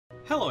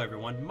Hello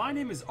everyone, my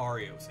name is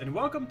Arios, and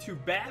welcome to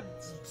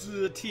Badb's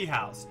Tea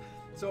House.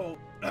 So,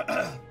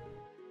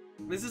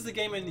 this is the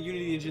game in the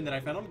Unity engine that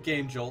I found on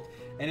Game Jolt,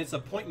 and it's a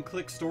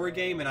point-and-click story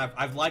game, and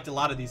I've liked a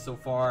lot of these so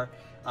far.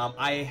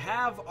 I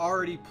have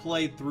already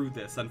played through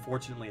this,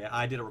 unfortunately.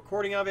 I did a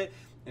recording of it,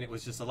 and it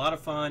was just a lot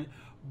of fun,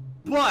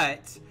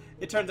 but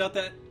it turns out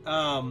that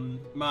some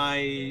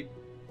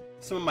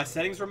of my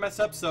settings were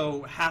messed up,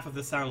 so half of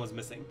the sound was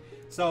missing.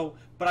 So,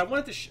 but I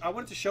wanted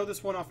to show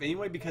this one off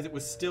anyway because it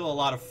was still a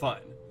lot of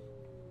fun.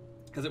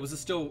 Because it was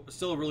still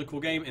a really cool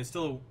game and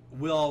still a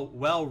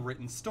well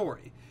written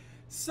story.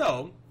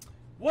 So,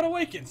 what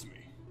awakens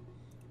me?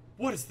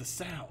 What is the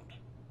sound?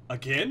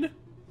 Again?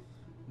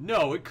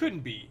 No, it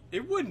couldn't be.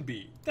 It wouldn't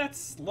be.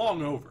 That's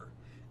long over.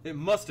 It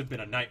must have been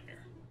a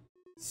nightmare.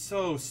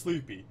 So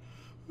sleepy.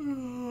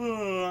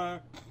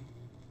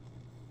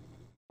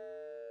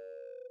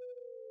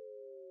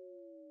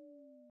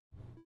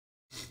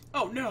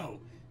 Oh no!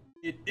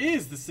 It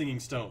is the singing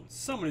stones!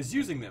 Someone is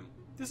using them!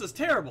 This is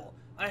terrible!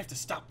 I have to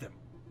stop them!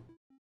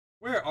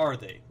 Where are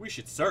they? We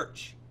should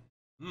search!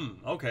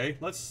 Okay,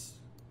 let's...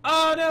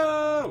 Oh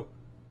no!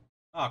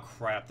 Oh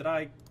crap, did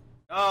I...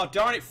 Oh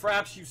darn it,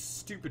 Fraps, you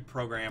stupid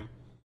program.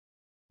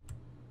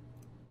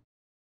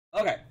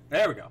 Okay,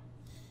 there we go.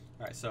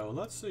 Alright, so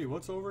let's see,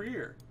 what's over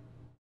here?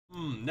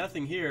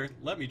 Nothing here.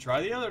 Let me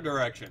try the other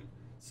direction.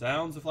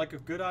 Sounds like a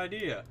good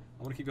idea.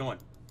 I want to keep going.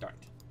 Darn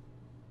it.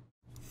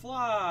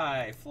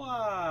 Fly!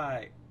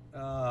 Fly!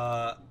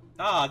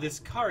 This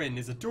curtain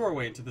is a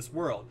doorway into this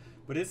world,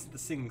 but it's the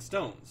singing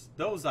stones.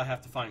 Those I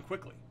have to find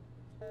quickly.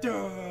 Duh!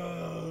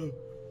 Ow,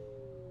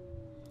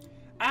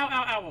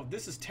 ow, ow!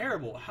 This is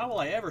terrible. How will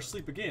I ever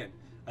sleep again?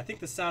 I think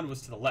the sound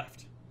was to the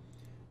left.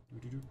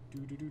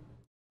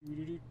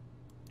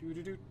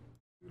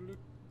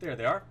 There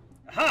they are.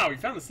 Aha! We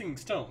found the singing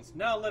stones.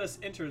 Now let us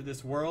enter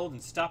this world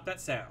and stop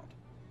that sound.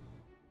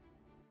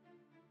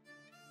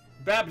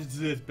 Babs.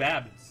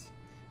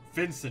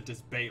 Vincent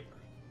as Baylor,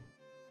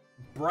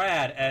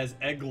 Brad as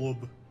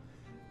Eglob,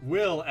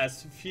 Will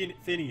as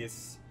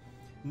Phineas,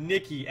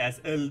 Nikki as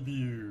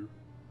Elbu.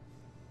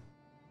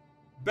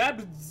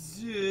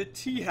 Badb's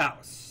Tea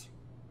House.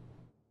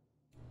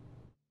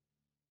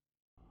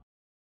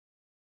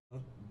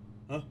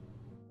 Huh?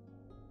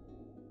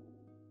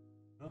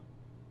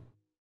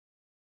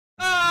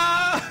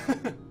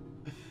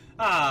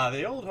 Ah!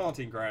 The old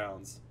haunting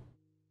grounds.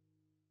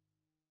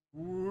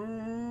 Whoosh.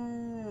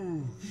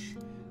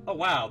 Oh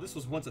wow, this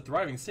was once a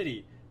thriving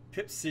city.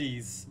 Pip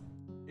Cities,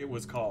 it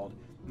was called.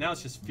 Now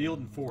it's just field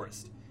and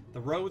forest. The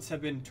roads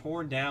have been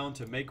torn down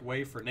to make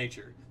way for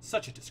nature.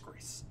 Such a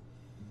disgrace.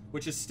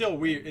 Which is still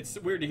weird. It's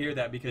weird to hear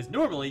that because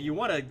normally you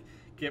want to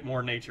get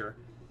more nature.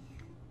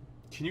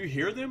 Can you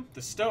hear them?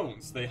 The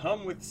stones. They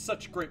hum with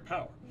such great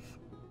power.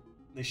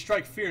 They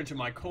strike fear into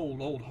my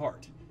cold old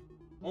heart.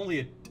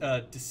 Only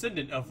a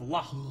descendant of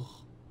Lah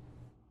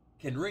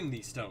can ring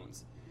these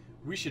stones.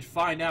 We should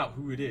find out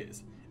who it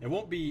is. It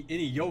won't be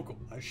any yokel,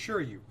 I assure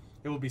you.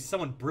 It will be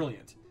someone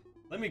brilliant.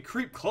 Let me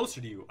creep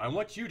closer to you. I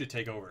want you to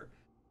take over.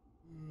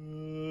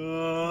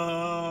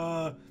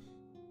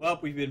 Well,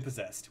 we've been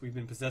possessed. We've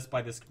been possessed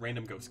by this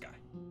random ghost guy.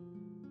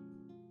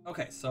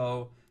 Okay,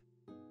 so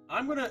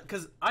I'm gonna,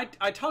 because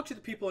I talked to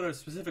the people in a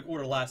specific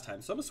order last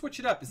time, so I'm gonna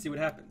switch it up and see what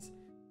happens.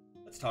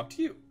 Let's talk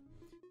to you.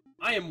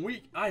 I am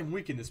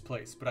weak in this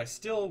place, but I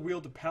still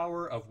wield the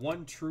power of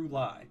one true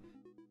lie.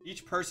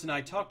 Each person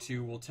I talk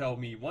to will tell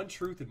me one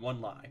truth and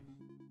one lie.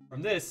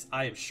 From this,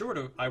 I am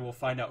sure I will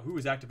find out who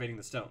is activating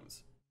the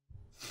stones.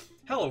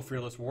 Hello,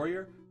 fearless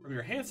warrior. From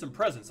your handsome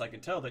presence, I can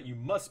tell that you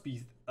must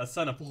be a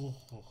son of...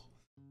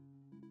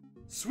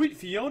 Sweet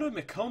Fiona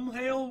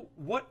McComhale,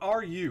 what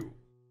are you?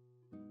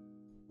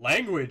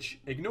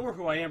 Language! Ignore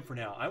who I am for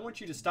now. I want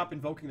you to stop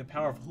invoking the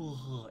power of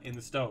in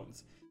the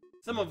stones.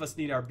 Some of us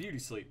need our beauty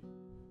sleep.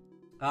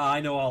 I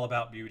know all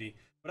about beauty,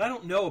 but I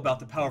don't know about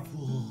the power of...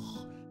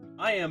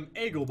 I am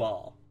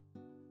Eagleball.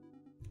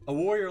 A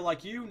warrior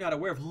like you, not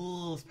aware of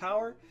his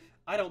power?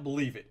 I don't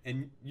believe it,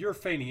 and you're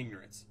feigning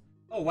ignorance.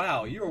 Oh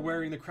wow, you are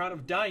wearing the crown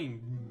of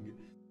dying.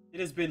 It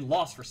has been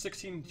lost for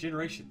 16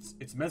 generations.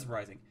 It's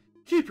mesmerizing.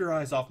 Keep your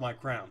eyes off my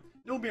crown.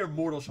 No mere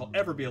mortal shall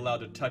ever be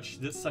allowed to touch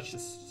such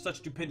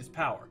stupendous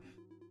power.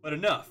 But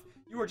enough.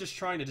 You are just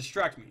trying to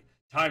distract me.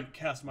 Time to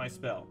cast my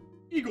spell.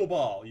 Eagle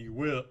Ball, you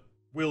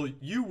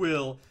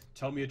will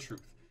tell me a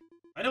truth.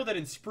 I know that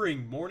in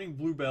spring, morning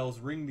bluebells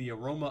ring the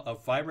aroma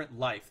of vibrant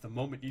life the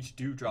moment each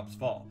dewdrops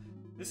fall.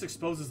 This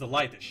exposes the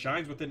light that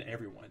shines within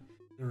everyone.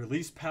 Their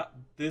release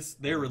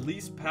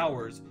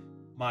powers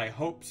my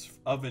hopes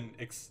of an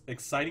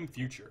exciting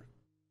future.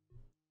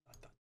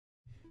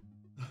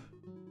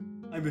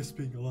 I miss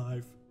being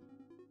alive.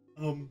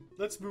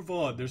 Let's move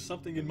on. There's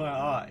something in my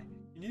eye.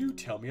 Can you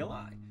tell me a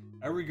lie?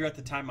 I regret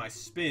the time I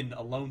spend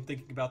alone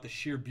thinking about the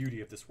sheer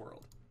beauty of this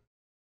world.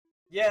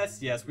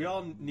 Yes, we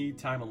all need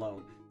time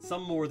alone.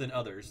 Some more than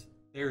others.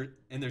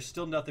 There's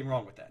still nothing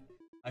wrong with that.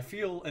 I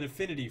feel an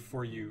affinity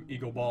for you,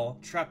 Eagle Ball,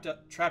 trapped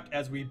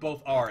as we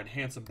both are in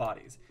handsome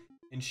bodies,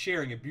 and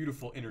sharing a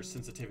beautiful inner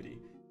sensitivity.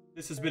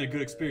 This has been a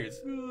good experience.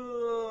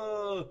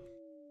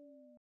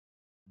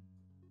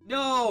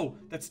 No!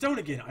 That stone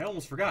again! I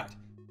almost forgot.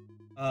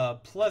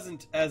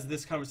 Pleasant as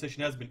this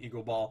conversation has been,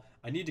 Eagle Ball,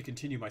 I need to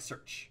continue my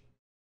search.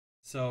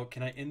 So,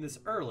 can I end this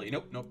early?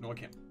 Nope, no I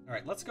can't.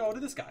 Alright, let's go to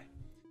this guy.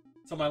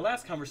 So my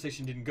last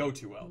conversation didn't go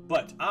too well,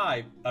 but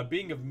I, a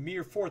being of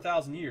mere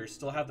 4,000 years,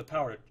 still have the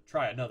power to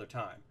try another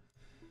time.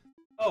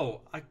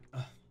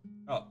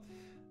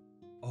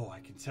 I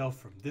can tell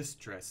from this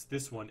dress,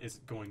 this one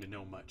isn't going to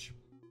know much.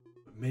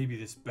 But maybe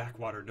this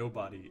backwater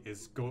nobody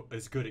is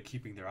good at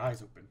keeping their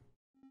eyes open.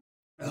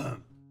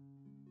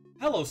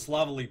 Hello,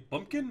 slovenly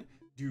bumpkin.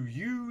 Do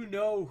you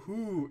know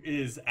who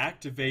is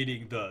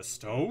activating the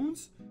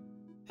stones?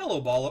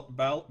 Hello,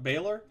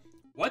 Baylor.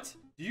 What?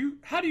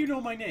 How do you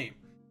know my name?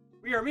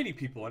 We are many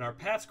people, and our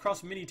paths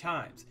cross many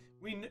times.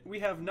 We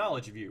have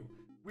knowledge of you.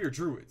 We are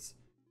druids.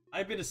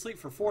 I've been asleep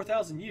for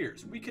 4,000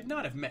 years. We could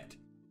not have met.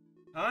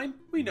 Time?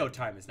 We know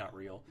time is not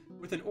real.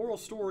 With an oral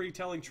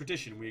storytelling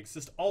tradition, we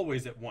exist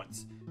always at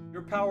once.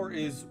 Your power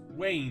is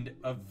waned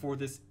for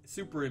this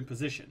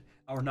superimposition.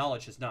 Our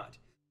knowledge has not.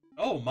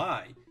 Oh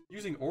my!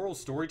 Using oral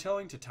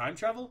storytelling to time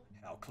travel?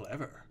 How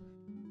clever.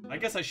 I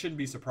guess I shouldn't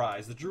be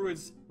surprised. The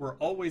druids were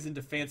always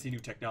into fancy new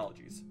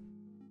technologies.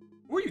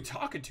 Who are you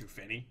talking to,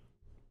 Finny?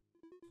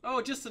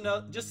 Oh, just an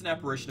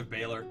apparition of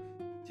Baylor.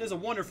 'Tis a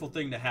wonderful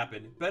thing to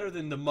happen. Better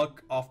than the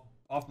muck off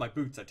my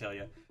boots, I tell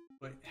you.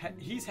 But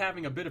he's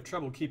having a bit of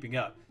trouble keeping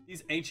up.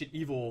 These ancient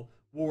evil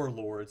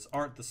warlords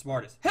aren't the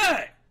smartest.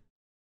 Hey!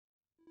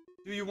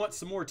 Do you want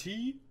some more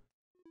tea?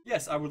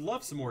 Yes, I would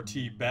love some more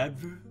tea,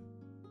 Badb.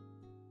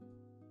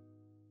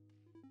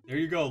 There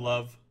you go,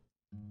 love.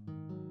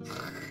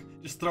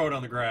 Just throw it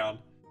on the ground.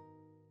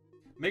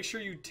 Make sure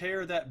you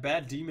tear that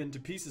bad demon to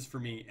pieces for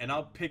me, and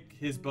I'll pick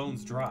his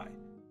bones dry.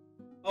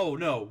 Oh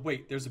no,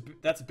 wait,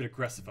 that's a bit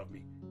aggressive of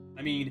me.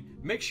 I mean,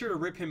 make sure to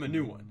rip him a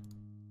new one.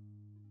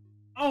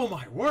 Oh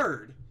my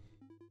word!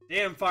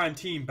 Damn fine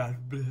team,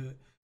 Badb.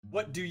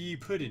 What do ye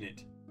put in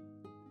it?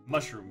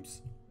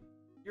 Mushrooms.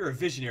 You're a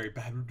visionary,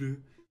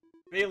 Badb.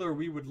 Baylor,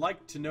 we would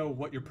like to know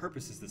what your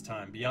purpose is this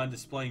time, beyond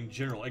displaying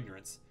general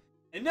ignorance.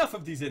 Enough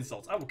of these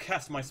insults, I will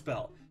cast my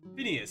spell.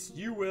 Phineas,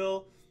 you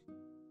will...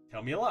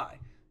 Tell me a lie.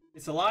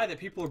 It's a lie that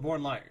people are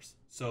born liars.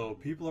 So,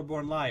 people are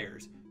born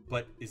liars.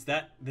 But is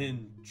that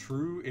then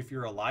true if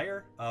you're a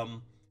liar?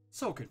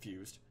 So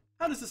confused.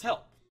 How does this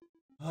help?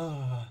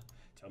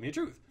 Tell me the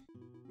truth.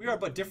 We are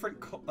but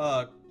different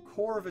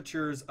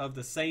curvatures of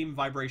the same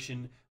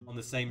vibration on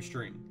the same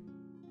string.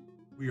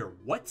 We are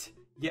what?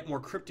 Yet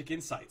more cryptic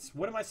insights.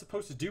 What am I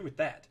supposed to do with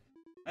that?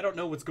 I don't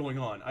know what's going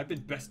on. I've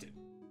been bested.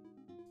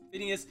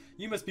 Phineas,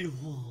 you must be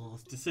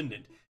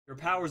descendant. Your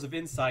powers of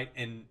insight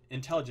and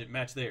intelligence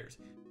match theirs.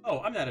 Oh,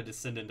 I'm not a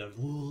descendant of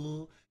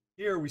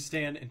Here we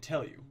stand and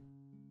tell you.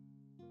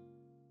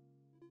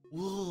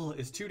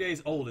 Is 2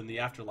 days old in the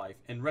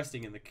afterlife and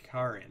resting in the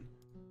Karen.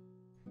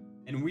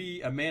 And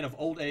we, a man of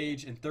old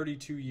age and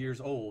 32 years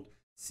old,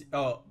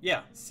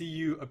 see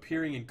you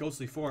appearing in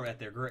ghostly form at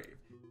their grave.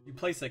 You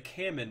place a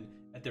camen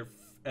at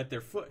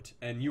their foot,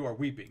 and you are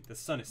weeping. The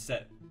sun is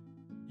set.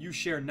 You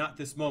share not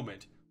this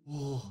moment,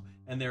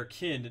 and their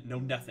kin know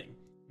nothing.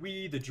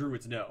 We, the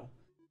druids, know.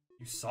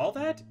 You saw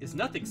that? Is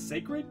nothing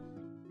sacred?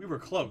 We were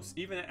close,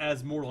 even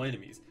as mortal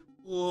enemies.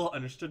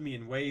 Understood me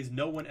in ways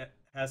no one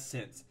has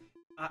since.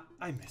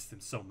 I miss them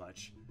so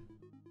much.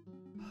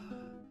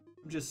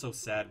 I'm just so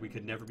sad we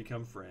could never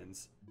become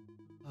friends.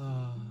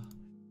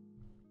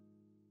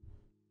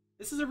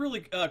 This is a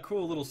really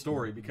cool little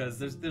story because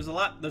there's a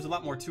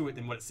lot more to it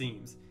than what it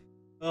seems.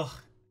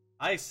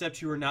 I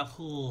accept you are not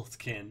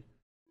kin.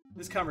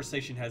 This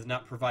conversation has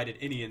not provided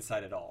any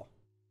insight at all.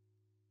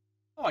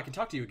 Oh, I can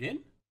talk to you again?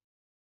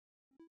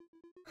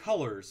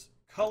 Colors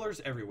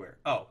everywhere.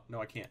 Oh, no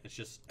I can't. It's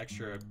just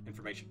extra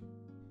information.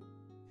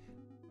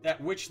 That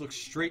which looks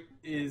straight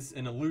is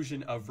an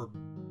illusion of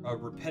a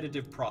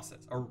repetitive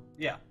process. Or,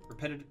 yeah,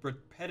 repetitive,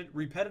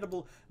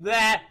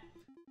 that.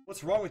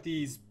 What's wrong with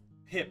these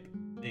hip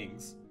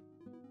things?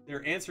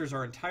 Their answers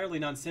are entirely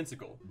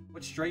nonsensical.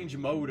 What strange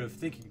mode of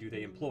thinking do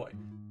they employ?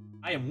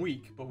 I am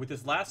weak, but with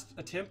this last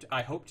attempt,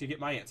 I hope to get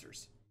my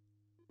answers.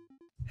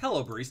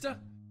 Hello, barista.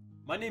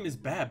 My name is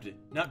Badb,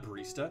 not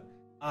barista.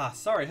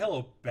 Sorry,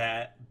 hello,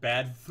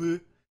 Badb.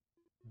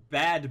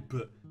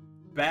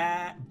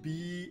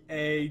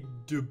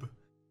 B-A-D-B.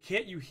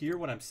 Can't you hear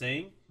what I'm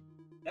saying?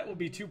 That will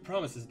be 2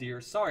 promises,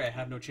 dear. Sorry, I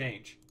have no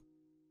change.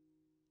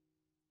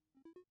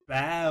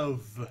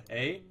 Bav,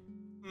 eh?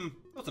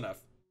 Close enough.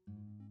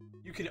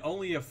 You can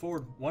only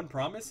afford 1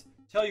 promise?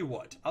 Tell you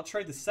what, I'll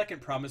trade the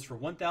 2nd promise for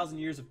 1,000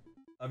 years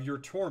of your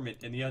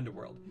torment in the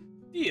underworld.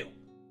 Deal.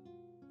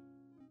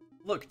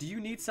 Look, do you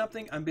need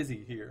something? I'm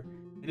busy here.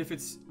 And if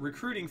it's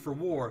recruiting for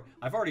war,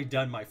 I've already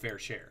done my fair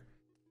share.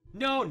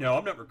 No,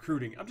 I'm not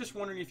recruiting. I'm just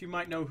wondering if you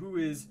might know who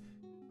is...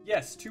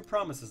 Yes, 2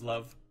 promises,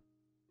 love.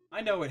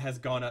 I know it has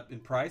gone up in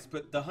price,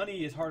 but the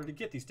honey is harder to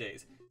get these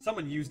days.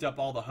 Someone used up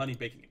all the honey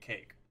baking a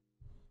cake.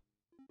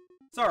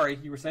 Sorry,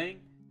 you were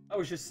saying? I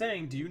was just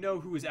saying, do you know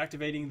who is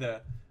activating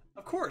the...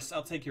 Of course,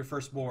 I'll take your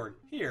firstborn.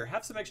 Here,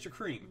 have some extra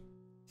cream.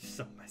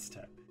 So messed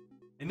up.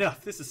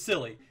 Enough, this is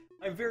silly.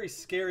 I am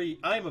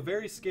a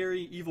very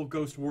scary, evil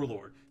ghost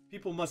warlord.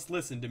 People must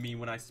listen to me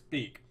when I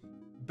speak.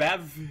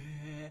 Badb,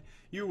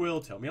 you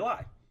will tell me a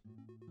lie.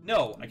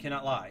 No, I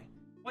cannot lie.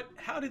 What?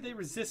 How did they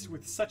resist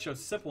with such a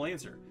simple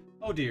answer?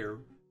 Oh dear,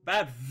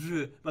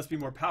 Badb must be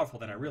more powerful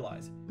than I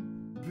realize.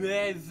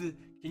 Badb,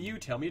 can you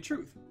tell me a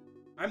truth?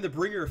 I'm the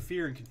bringer of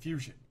fear and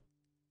confusion.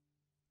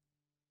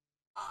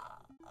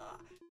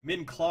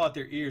 Men claw at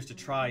their ears to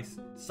try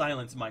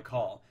silence my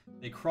call.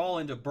 They crawl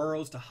into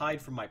burrows to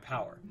hide from my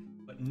power,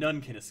 but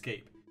none can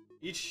escape.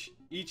 Each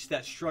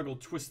that struggle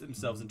twists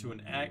themselves into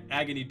an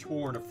agony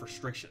torn of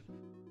frustration.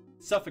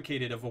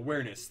 Suffocated of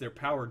awareness, their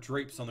power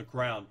drapes on the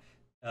ground,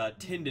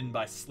 tendon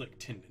by slick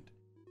tendon.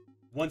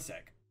 1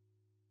 sec.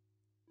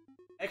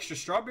 Extra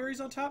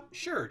strawberries on top?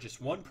 Sure, just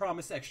one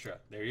promise extra.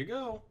 There you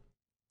go.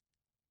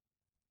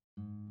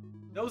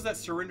 Those that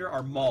surrender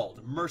are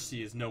mauled.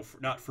 Mercy is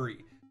not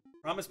free.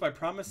 Promise by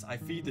promise, I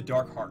feed the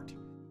dark heart.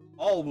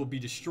 All will be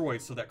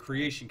destroyed so that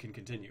creation can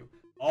continue.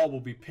 All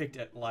will be picked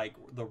at like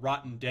the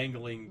rotten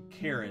dangling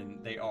Karen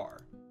they are.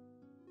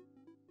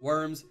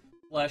 Worms,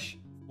 flesh,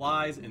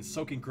 flies, and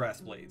soaking grass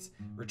blades,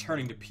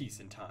 returning to peace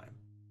in time.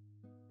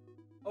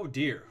 Oh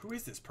dear, who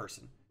is this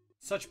person?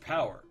 Such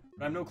power,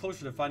 but I'm no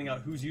closer to finding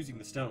out who's using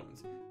the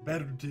stones.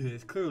 Badb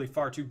is clearly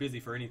far too busy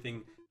for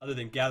anything other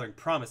than gathering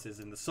promises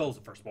in the souls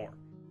of Firstborn.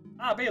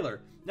 Ah,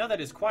 Baylor, now that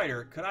it's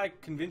quieter, could I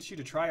convince you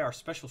to try our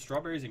special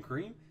strawberries and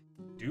cream?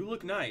 Do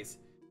look nice.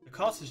 The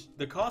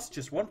cost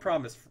just one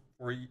promise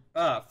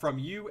from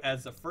you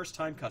as a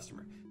first-time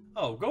customer.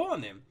 Oh, go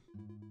on then.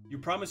 You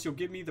promise you'll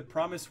give me the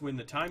promise when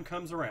the time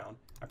comes around.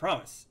 I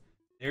promise.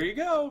 There you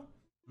go.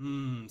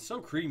 Mmm, so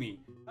creamy.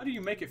 How do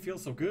you make it feel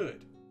so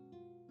good?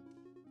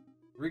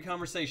 3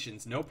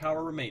 conversations, no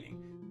power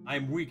remaining. I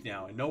am weak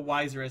now and no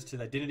wiser as to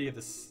the identity of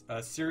the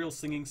serial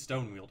singing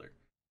stone wielder.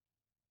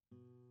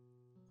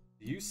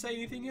 Do you say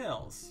anything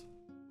else?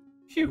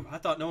 Phew, I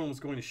thought no one was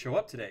going to show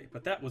up today,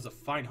 but that was a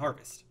fine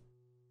harvest.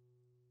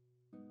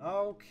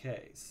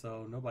 Okay,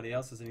 so nobody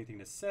else has anything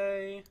to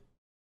say.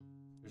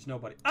 There's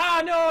nobody.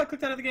 Ah, no, I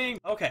clicked out of the game.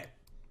 Okay.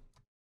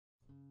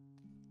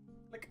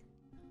 Like,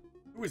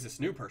 who is this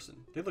new person?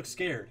 They look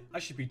scared. I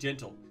should be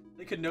gentle.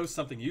 They could know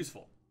something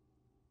useful.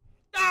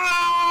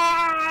 Ah!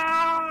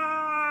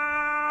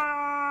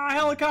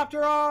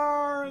 Helicopter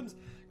arms!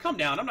 Calm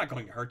down, I'm not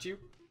going to hurt you.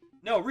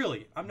 No,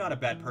 really, I'm not a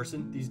bad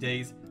person these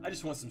days. I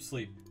just want some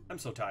sleep. I'm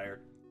so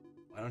tired.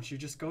 Why don't you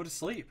just go to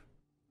sleep?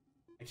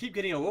 I keep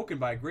getting awoken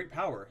by a great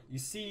power. You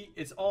see,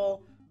 it's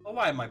all... Oh,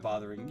 why am I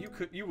bothering?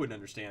 You wouldn't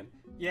understand.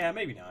 Yeah,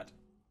 maybe not.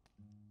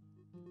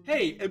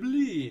 Hey,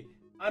 Ebli!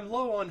 I'm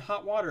low on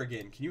hot water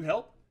again. Can you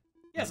help?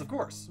 Yes, of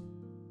course.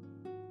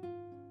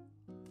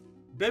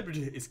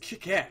 Badb is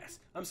kick-ass.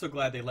 I'm so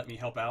glad they let me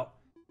help out.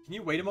 Can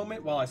you wait a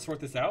moment while I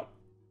sort this out?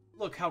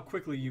 Look how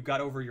quickly you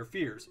got over your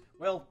fears.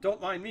 Well, don't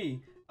mind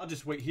me. I'll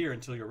just wait here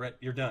until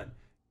you're done.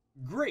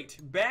 Great,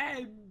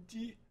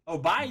 Badb. Oh,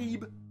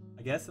 Badb.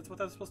 I guess that's what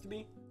that was supposed to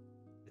be.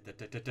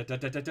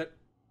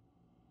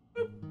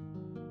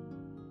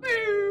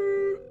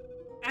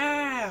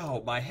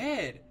 Ow, my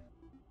head.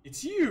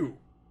 It's you.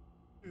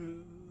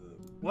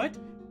 What?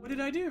 What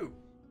did I do?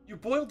 You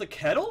boiled the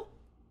kettle?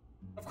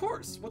 Of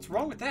course. What's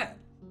wrong with that?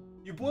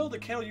 You boiled the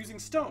kettle using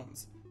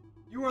stones.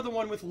 You are the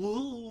one with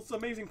Lul's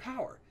amazing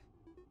power.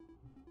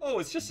 Oh,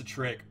 it's just a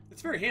trick.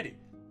 It's very handy.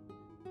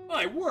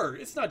 My word,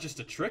 it's not just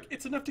a trick,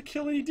 it's enough to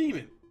kill any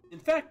demon. In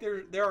fact,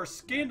 there are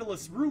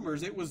scandalous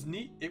rumors it was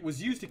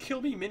used to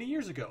kill me many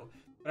years ago.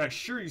 But I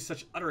assure you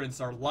such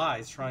utterance are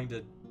lies trying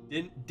to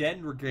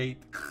denigrate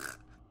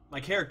my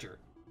character.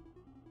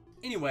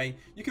 Anyway,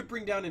 you could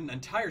bring down an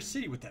entire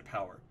city with that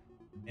power.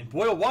 And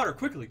boil water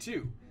quickly,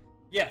 too.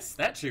 Yes,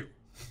 that too.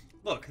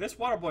 Look, this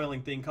water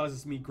boiling thing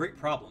causes me great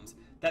problems.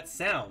 That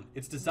sound,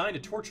 it's designed to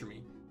torture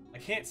me. I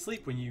can't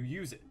sleep when you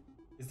use it.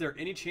 Is there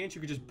any chance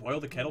you could just boil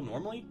the kettle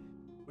normally?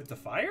 With the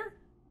fire?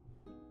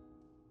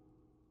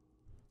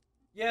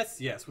 Yes,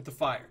 with the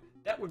fire.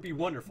 That would be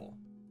wonderful.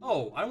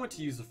 Oh, I want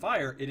to use the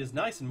fire. It is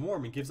nice and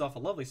warm and gives off a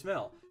lovely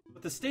smell.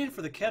 But the stand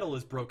for the kettle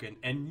is broken,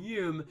 and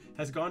Yum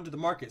has gone to the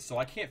market, so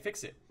I can't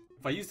fix it.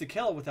 If I use the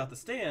kettle without the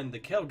stand, the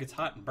kettle gets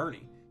hot and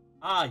burny.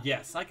 Ah,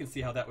 yes, I can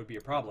see how that would be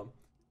a problem.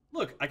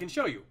 Look, I can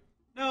show you.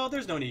 No,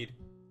 there's no need.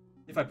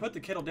 If I put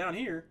the kettle down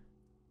here...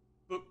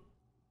 Boop.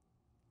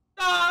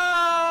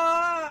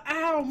 Ah!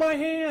 Ow, my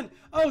hand!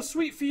 Oh,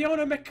 sweet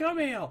Fiona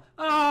McCummale!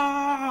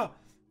 Ah!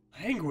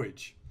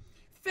 Language.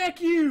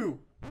 Feck you!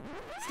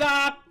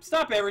 Stop!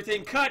 Stop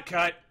everything! Cut!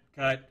 Huh?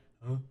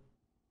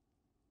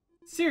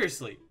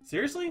 Seriously?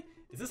 Seriously?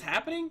 Is this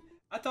happening?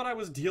 I thought I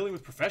was dealing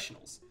with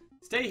professionals.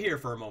 Stay here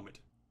for a moment.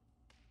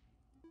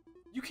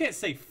 You can't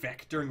say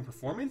feck during a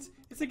performance.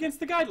 It's against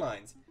the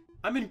guidelines.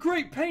 I'm in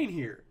great pain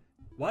here.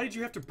 Why did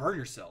you have to burn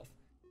yourself?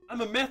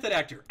 I'm a method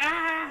actor.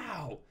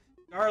 Ow!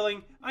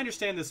 Darling, I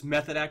understand this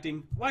method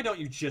acting. Why don't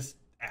you just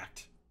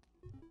act?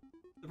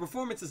 The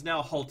performance is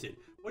now halted.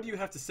 What do you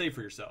have to say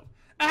for yourself?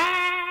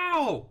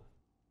 Ow!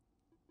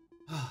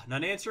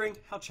 Not answering?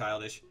 How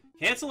childish.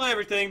 Cancel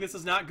everything. This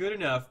is not good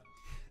enough.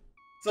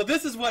 So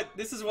this is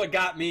what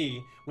got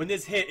me when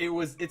this hit.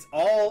 It's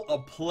all a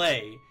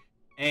play,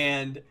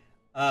 and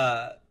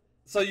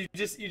so you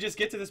just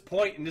get to this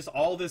point and just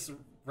all this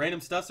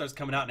random stuff starts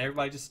coming out and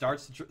everybody just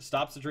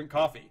stops to drink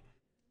coffee.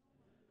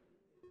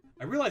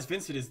 I realize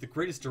Vincent is the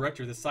greatest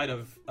director this side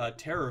of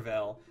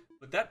Terrorvale,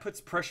 but that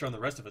puts pressure on the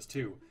rest of us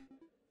too.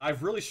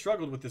 I've really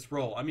struggled with this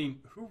role. I mean,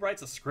 who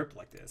writes a script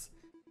like this?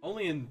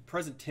 Only in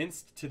present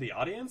tense to the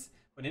audience,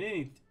 but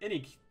in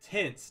any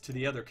tense to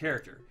the other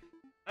character.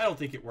 I don't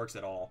think it works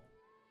at all.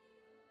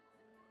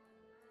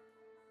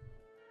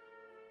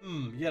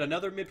 Yet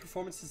another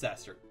mid-performance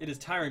disaster. It is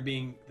tiring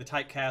being the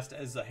typecast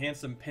as a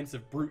handsome,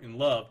 pensive brute in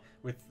love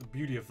with the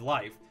beauty of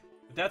life,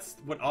 but that's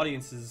what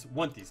audiences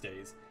want these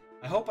days.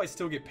 I hope I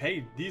still get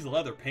paid. These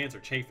leather pants are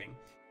chafing.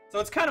 So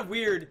it's kind of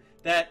weird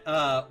that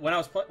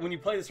when you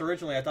play this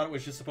originally, I thought it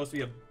was just supposed to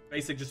be a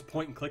basic just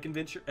point-and-click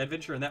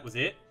adventure, and that was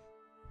it.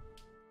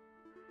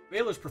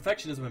 Baylor's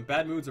perfectionism and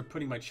bad moods are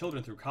putting my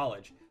children through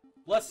college.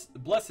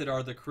 Blessed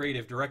are the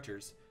creative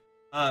directors.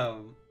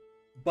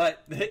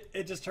 But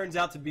it just turns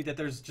out to be that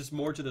there's just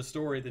more to the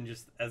story than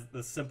just as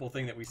the simple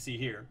thing that we see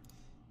here.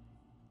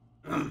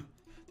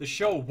 The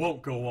show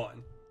won't go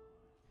on.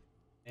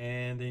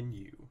 And then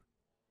you.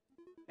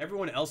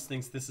 Everyone else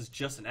thinks this is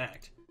just an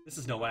act. This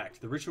is no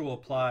act. The ritual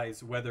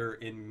applies whether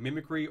in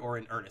mimicry or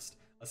in earnest.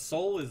 A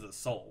soul is a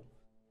soul.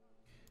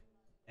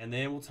 And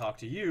then we'll talk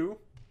to you.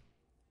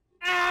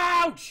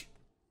 Ouch!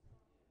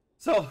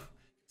 So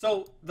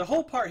the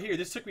whole part here,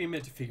 this took me a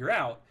minute to figure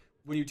out.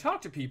 When you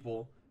talk to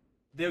people,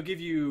 they'll give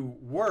you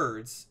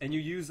words, and you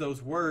use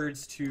those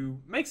words to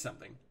make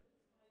something.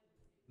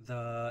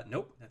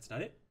 Nope, that's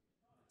not it.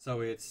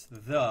 So it's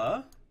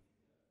I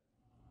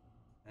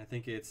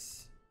think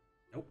it's,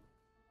 nope,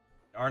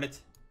 darn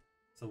it.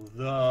 So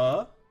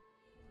the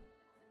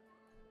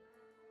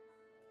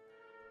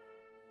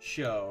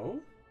show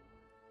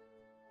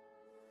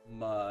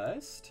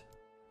must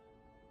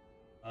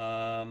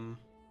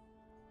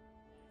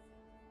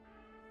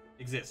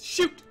exist.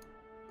 Shoot!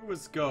 Who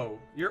was go?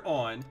 You're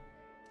on.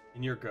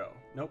 And you're go.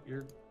 Nope,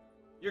 you're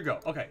go.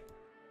 Okay.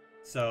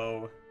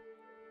 So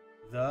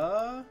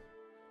the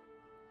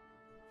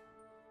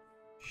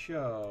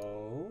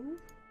show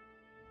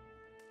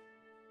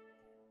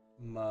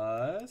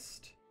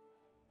must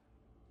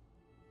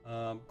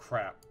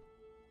crap.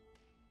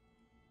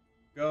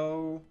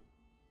 Go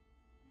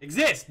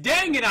exist.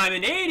 Dang it, I'm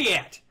an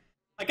idiot.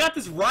 I got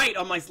this right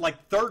on my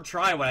third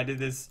try when I did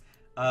this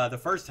the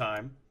first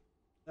time.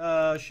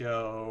 The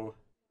show.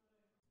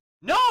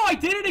 No, I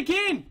did it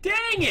again!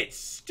 Dang it!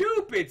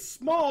 Stupid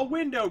small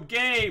window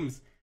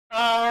games!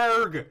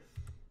 Arg!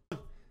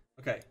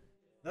 Okay.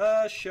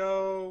 The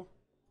show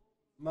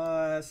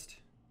must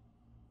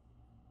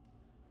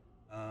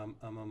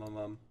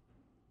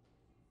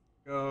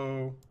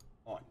go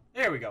on.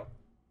 There we go.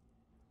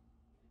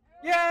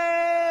 Yay!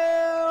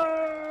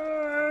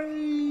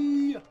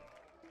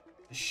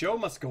 The show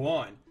must go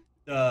on.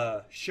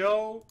 The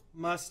show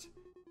must...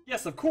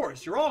 Yes, of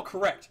course, you're all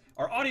correct.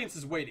 Our audience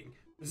is waiting.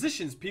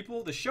 Positions,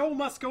 people. The show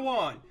must go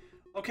on.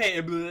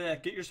 Okay,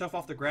 get yourself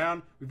off the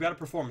ground. We've got a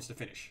performance to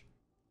finish.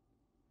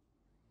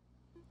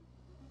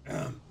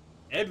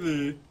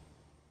 Edley.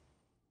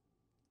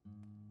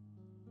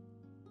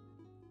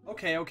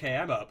 Okay,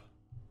 I'm up.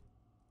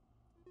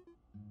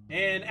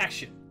 And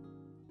action.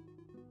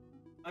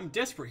 I'm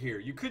desperate here.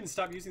 You couldn't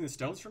stop using the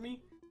stones for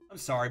me? I'm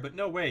sorry, but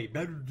no way.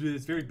 Badb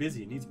is very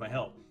busy and needs my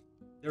help.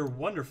 They're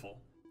wonderful.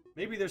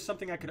 Maybe there's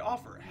something I could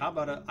offer. How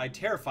about I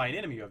terrify an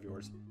enemy of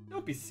yours?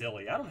 Don't be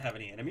silly. I don't have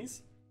any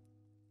enemies.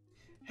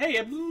 Hey,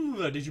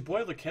 did you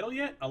boil the kettle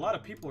yet? A lot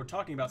of people are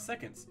talking about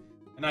seconds.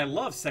 And I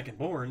love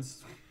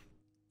second-borns.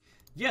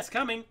 Yes,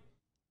 coming.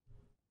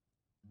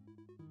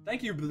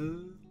 Thank you,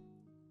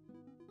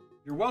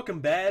 You're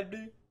welcome,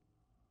 Badb.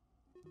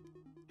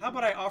 How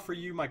about I offer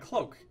you my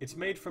cloak? It's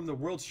made from the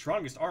world's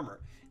strongest armor.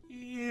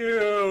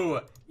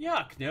 Ew.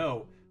 Yuck,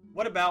 no.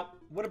 What about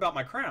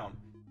my crown?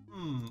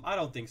 I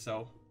don't think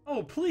so.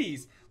 Oh,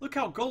 please! Look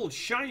how gold,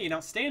 shiny, and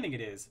outstanding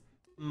it is.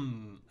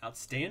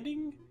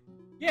 Outstanding?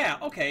 Yeah,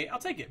 okay, I'll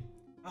take it.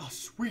 Oh,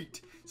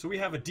 sweet. So we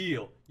have a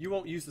deal. You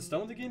won't use the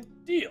stones again?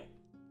 Deal.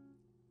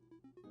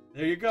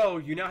 There you go.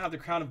 You now have the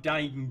crown of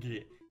dying.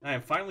 I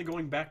am finally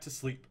going back to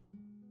sleep.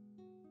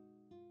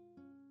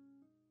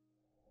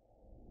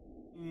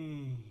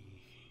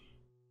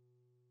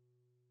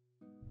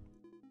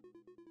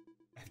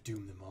 I've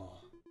doomed them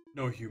all.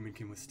 No human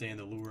can withstand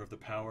the lure of the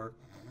power.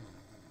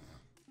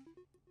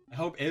 I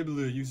hope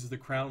Badb uses the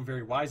crown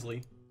very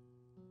wisely.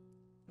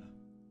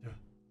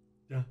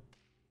 Yeah!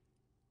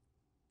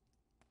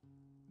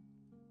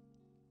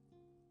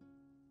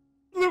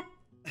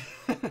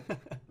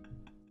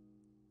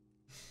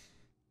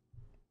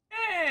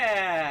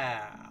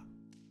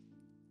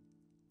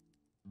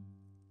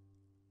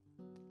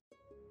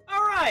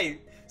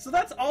 Alright, so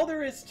that's all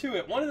there is to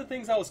it. One of the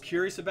things I was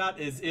curious about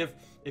is if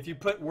you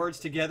put words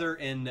together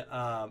and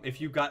if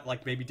you got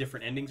like maybe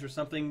different endings or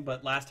something,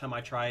 but last time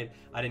I tried,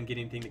 I didn't get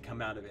anything to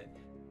come out of it.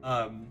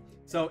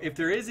 So if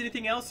there is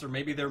anything else, or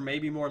maybe there may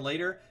be more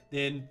later,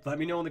 then let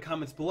me know in the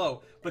comments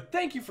below. But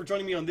thank you for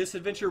joining me on this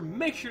adventure.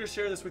 Make sure to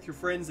share this with your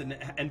friends and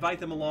invite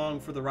them along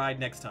for the ride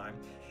next time.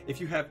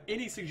 If you have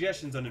any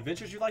suggestions on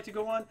adventures you'd like to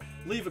go on,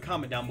 leave a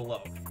comment down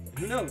below. And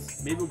who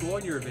knows, maybe we'll go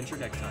on your adventure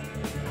next time.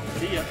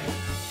 See ya!